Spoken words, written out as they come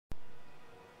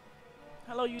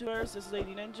Hello YouTubers, this is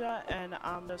Lady Ninja and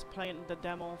I'm just playing the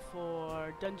demo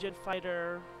for Dungeon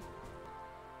Fighter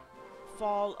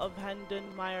Fall of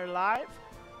Hendom Myre Live.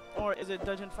 Or is it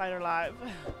Dungeon Fighter Live?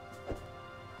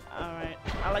 Alright,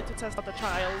 I like to test out the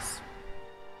trials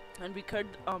and record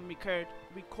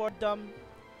them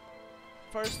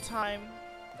first time.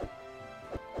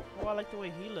 Oh, I like the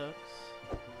way he looks.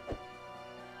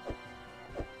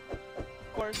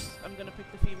 Of course, I'm gonna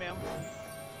pick the female.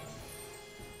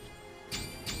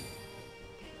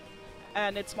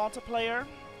 And it's multiplayer,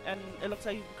 and it looks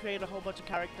like you can create a whole bunch of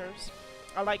characters.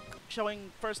 I like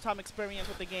showing first-time experience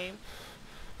with the game.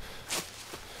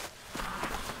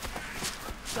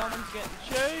 Someone's getting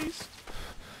chased.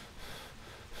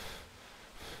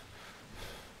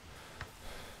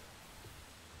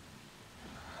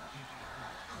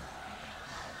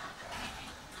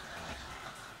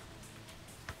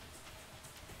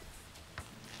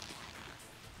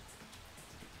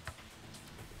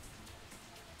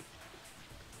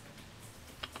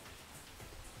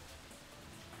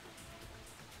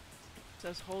 It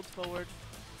says hold forward.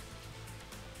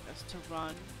 That's to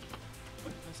run.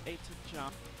 Press A to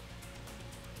jump.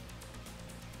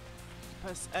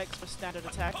 Press X for standard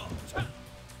attack.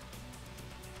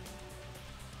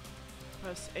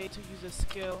 Press A to use a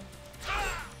skill.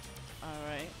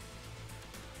 Alright.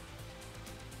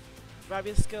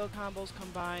 Various skill combos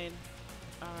combined.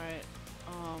 Alright.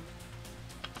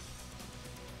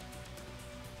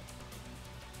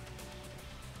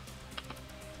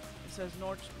 It says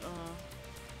North.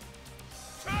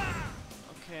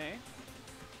 Okay.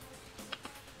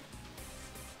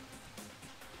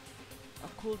 A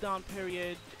cooldown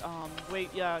period. Wait,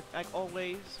 yeah, like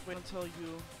always, wait until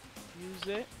you use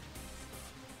it.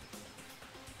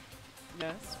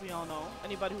 Yes, we all know.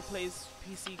 Anybody who plays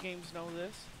PC games know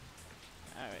this.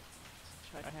 Alright, let's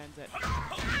try our hands at.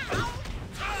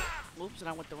 Oops, and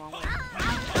I went the wrong way.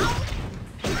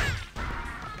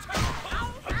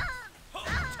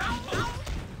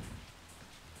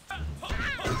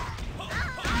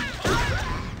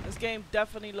 This game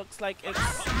definitely looks like it's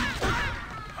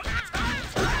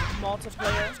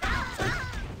multiplayer.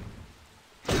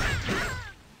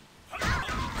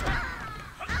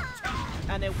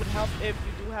 And it would help if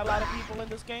you do have a lot of people in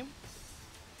this game.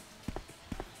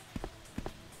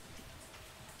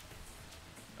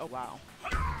 Oh wow.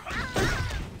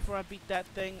 Before I beat that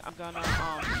thing, I'm gonna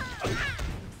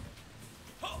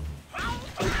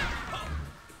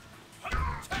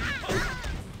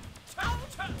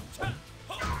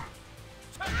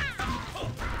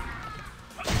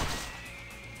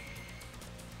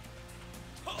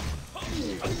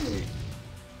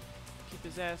keep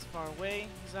his ass far away.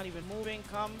 He's not even moving.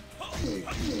 Come.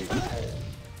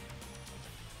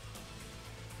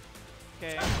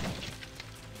 Okay.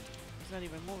 He's not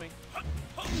even moving.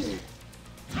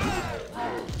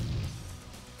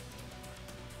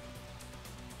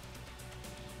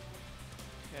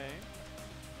 Okay.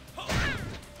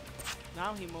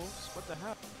 Now he moves. What the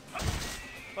hell?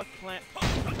 Fuck plant.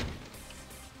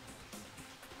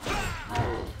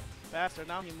 Bastard,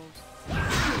 now he moves.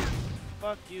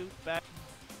 Fuck you, back.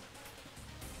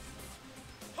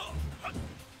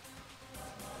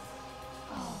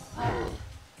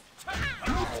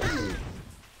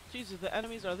 Jesus, the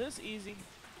enemies are this easy.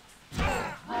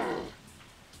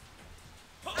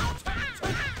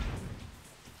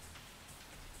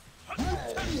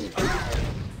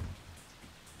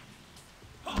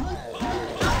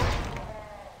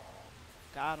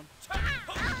 Got him.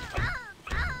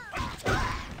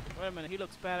 Wait a minute, he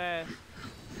looks badass.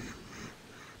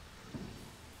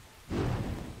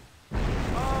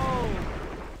 Oh!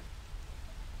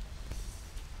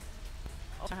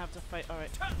 I have to fight,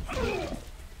 alright.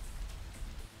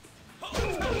 Oh,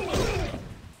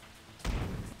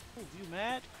 you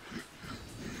mad?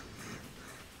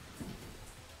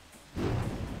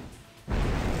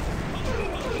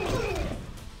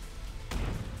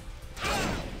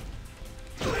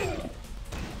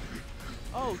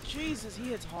 Oh, Jesus, he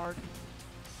hits hard.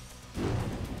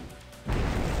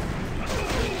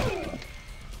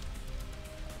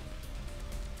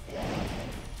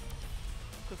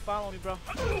 Quit following me, bro.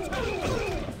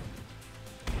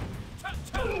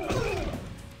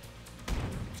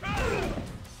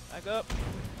 Back up.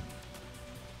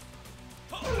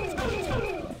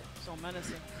 So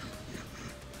menacing.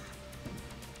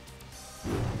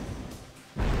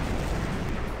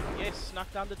 Yes,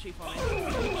 knock down the chief on me.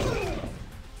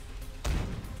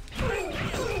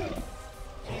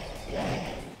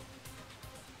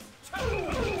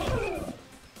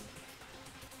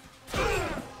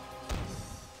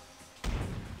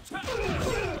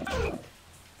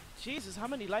 Jesus, how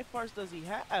many life bars does he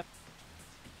have?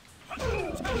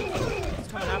 He's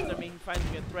coming after me. He finds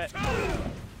me a threat.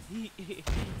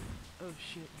 Oh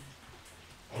shit.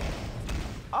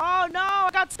 Oh no! I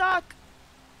got stuck!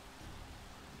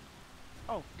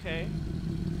 Okay.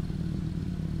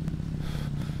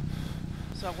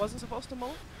 So I wasn't supposed to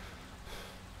move?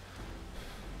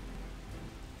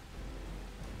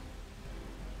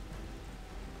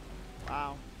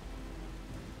 Wow.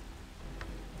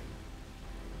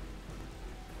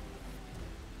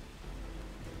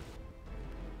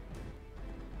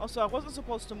 Oh, so I wasn't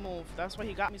supposed to move. That's why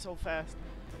he got me so fast.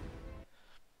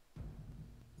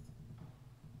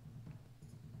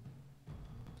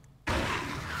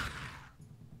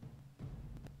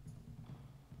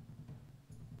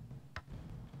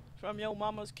 From your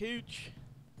mama's cooch.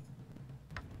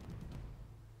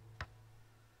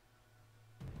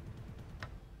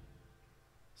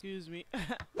 Excuse me.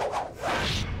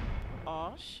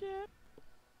 Oh shit.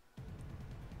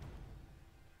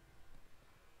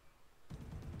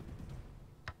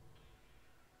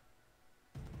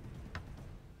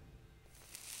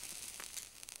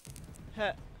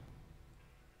 Heh.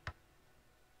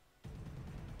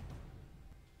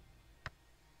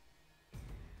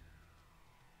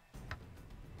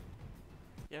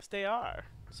 Yes, they are.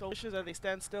 So vicious that they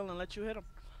stand still and let you hit them.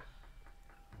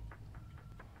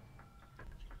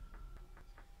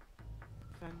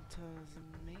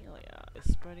 Phantasmalia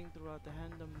is spreading throughout the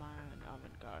Hendom, Myre, and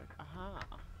avant-garde. Aha.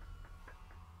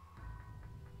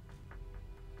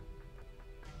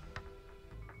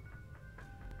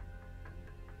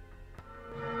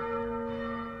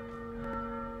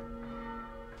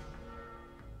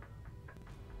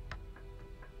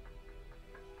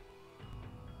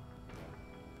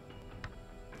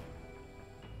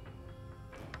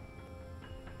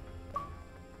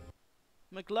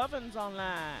 McLovin's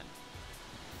online.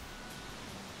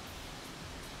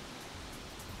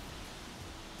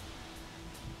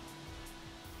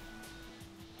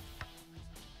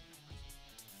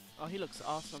 Oh, he looks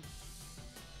awesome.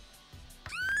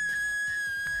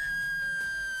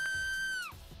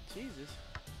 Jesus.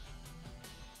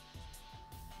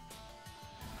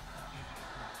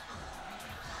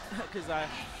 Cause I,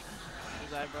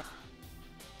 bro.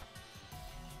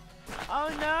 Oh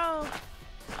no!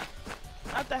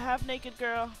 Not the half-naked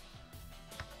girl.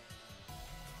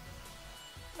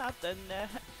 Not the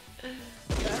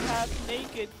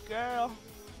half-naked girl.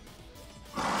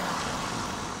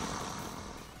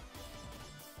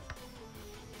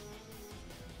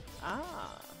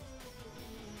 Ah.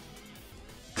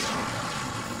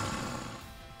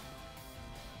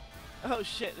 Oh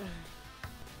shit.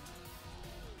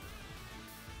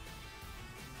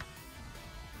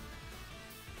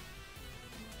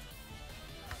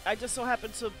 I just so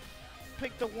happened to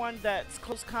pick the one that's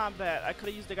close combat. I could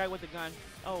have used the guy with the gun.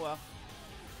 Oh well.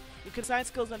 You can assign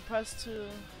skills and press to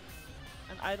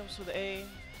an items with A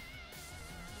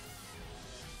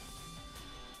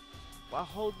while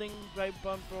holding right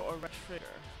bumper or right trigger.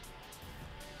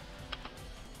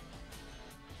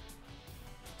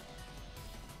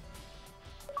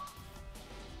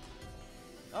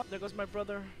 Oh, there goes my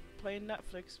brother playing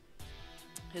Netflix.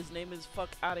 His name is Fuck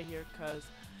Outta Here, cuz.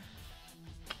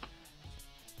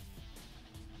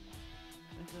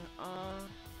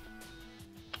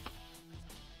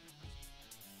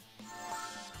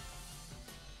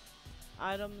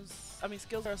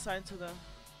 Skills are assigned to the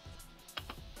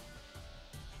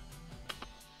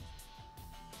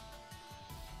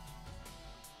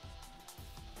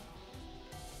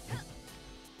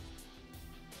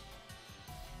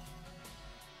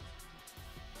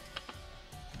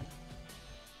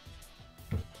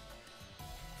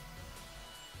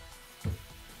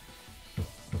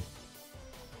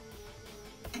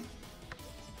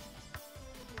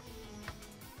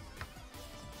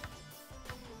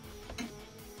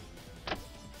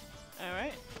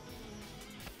Alright.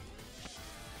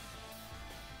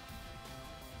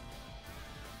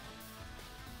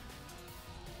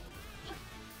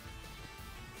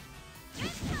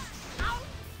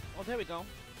 Oh, there we go.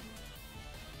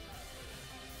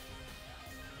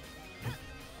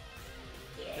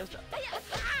 There's the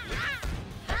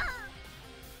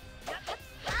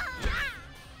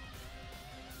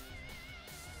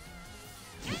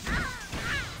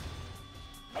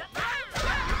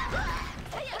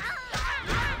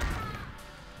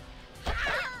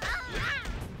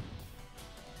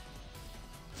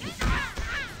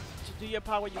to do your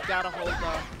power, you gotta hold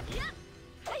on.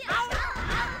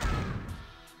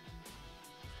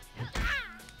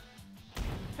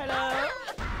 Hello.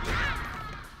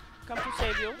 Come to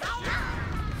save you.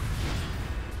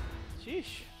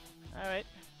 Sheesh. Alright.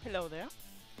 Hello there.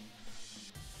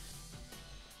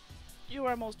 You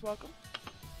are most welcome.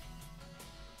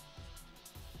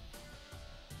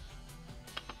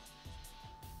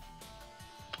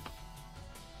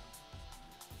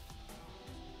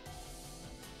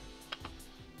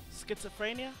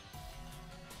 Schizophrenia?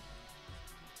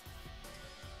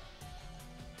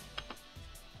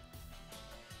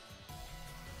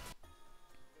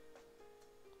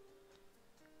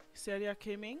 Seria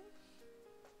Gaming?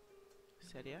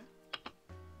 Seria?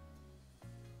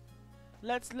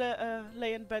 Let's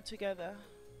lay in bed together.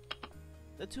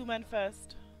 The two men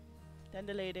first, then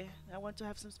the lady. I want to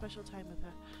have some special time with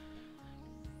her.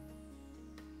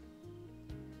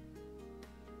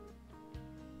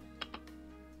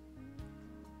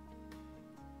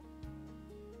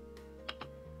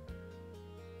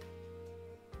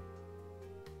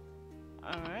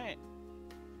 Alright.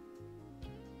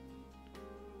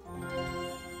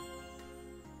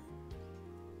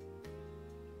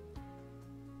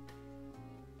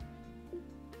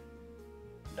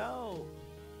 No.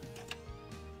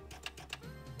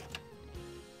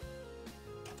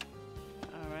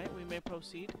 Alright, we may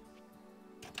proceed.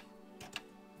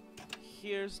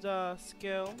 Here's the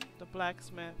skill, the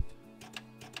blacksmith.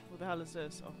 Who the hell is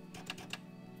this? Oh.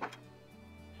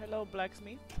 Hello,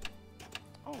 blacksmith.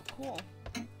 Oh, cool.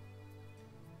 I'm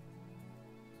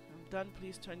done.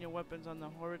 Please turn your weapons on the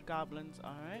horrid goblins.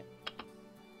 Alright.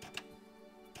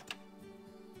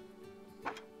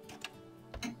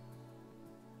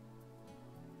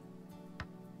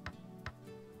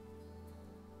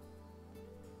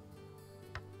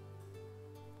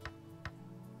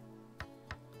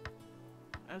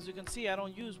 As you can see, I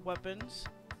don't use weapons.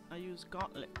 I use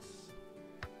gauntlets.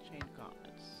 Chain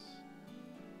gauntlets.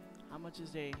 How much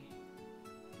is they?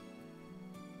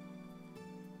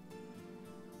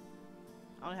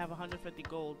 I only have 150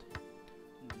 gold.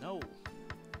 No.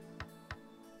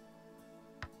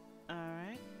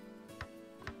 Alright.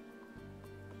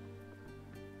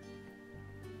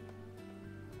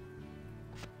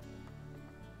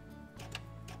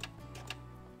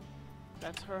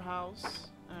 That's her house.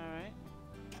 Alright.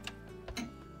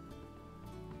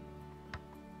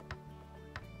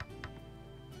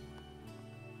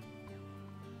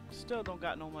 Still don't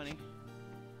got no money.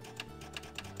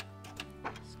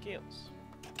 Skills.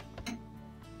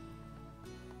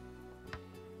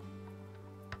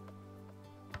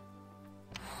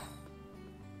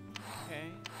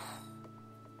 Okay.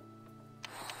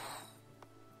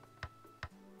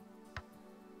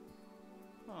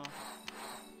 Huh.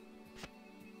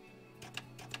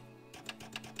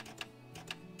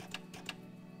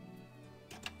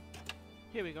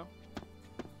 Here we go.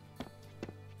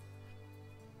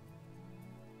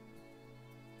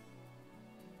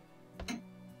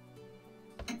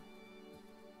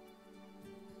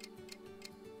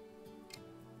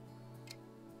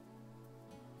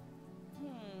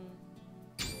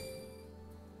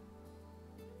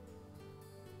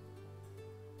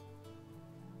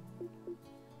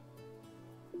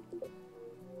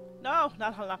 No,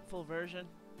 not unlock full version.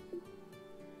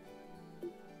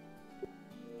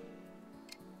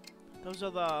 Those are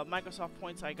the Microsoft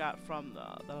points I got from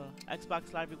the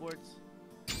Xbox Live Rewards.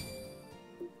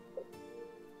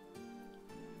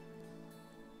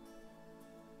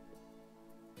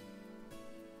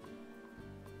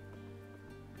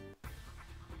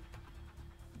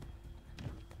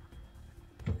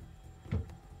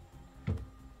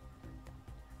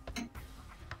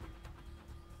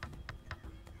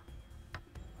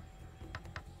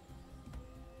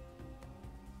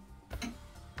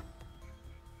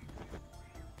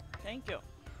 Thank you.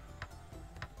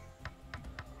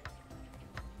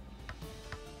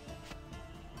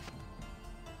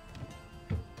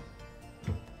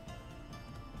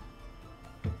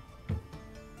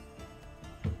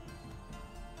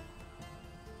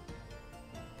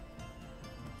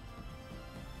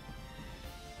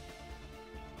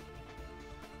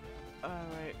 All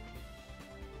right.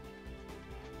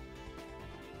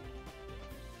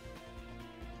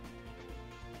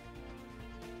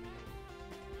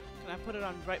 Can I put it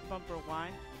on right bumper Y?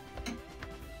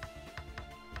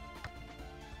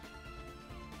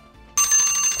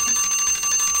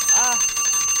 Ah!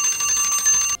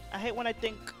 I hate when I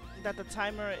think that the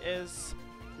timer is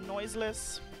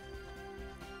noiseless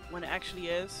when it actually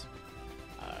is.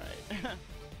 Alright.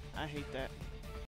 I hate that.